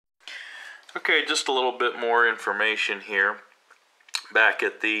Okay, just a little bit more information here. Back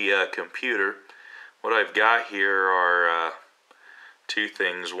at the computer, what I've got here are two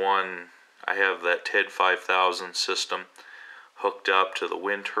things. One, I have that HY1000 system hooked up to the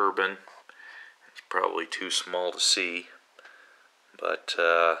wind turbine. It's probably too small to see, but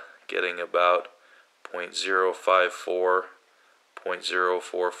getting about 0.054,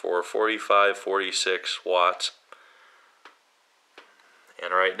 0.044, 45, 46 watts.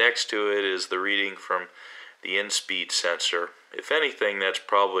 And right next to it is the reading from the in-speed sensor. If anything, that's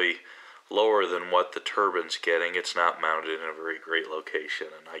probably lower than what the turbine's getting. It's not mounted in a very great location,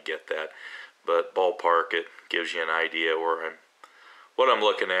 and I get that. But ballpark, it gives you an idea what I'm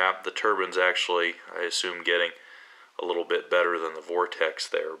looking at. The turbine's actually, I assume, getting a little bit better than the vortex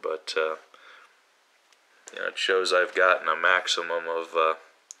there, but it shows I've gotten a maximum of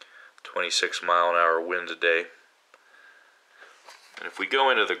 26 mile an hour wind a day. And if we go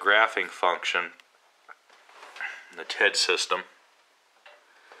into the graphing function, the TED system,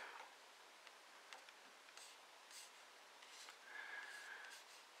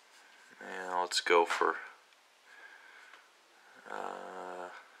 and let's go for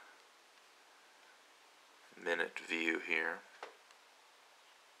minute view here.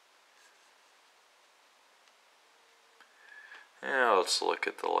 Now let's look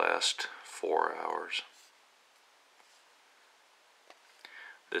at the last 4 hours.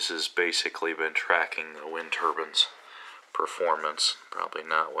 This has basically been tracking the wind turbine's performance. Probably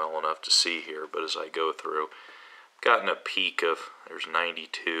not well enough to see here, but as I go through, I've gotten a peak of, there's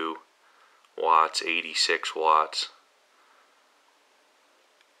 92 watts, 86 watts.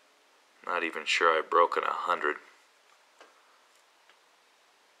 Not even sure I've broken 100.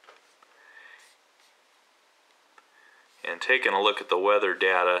 And taking a look at the weather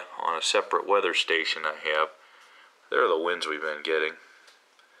data on a separate weather station I have, there are the winds we've been getting.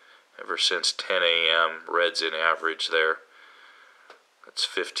 Ever since 10 a.m., reds in average there. That's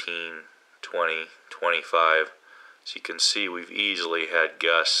 15, 20, 25. So you can see we've easily had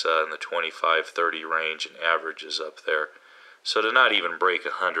gusts in the 25, 30 range and averages up there. So to not even break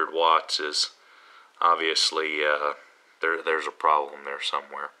 100 watts is obviously, there's a problem there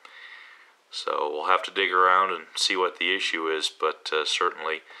somewhere. So we'll have to dig around and see what the issue is, but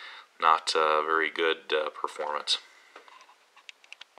certainly not very good performance.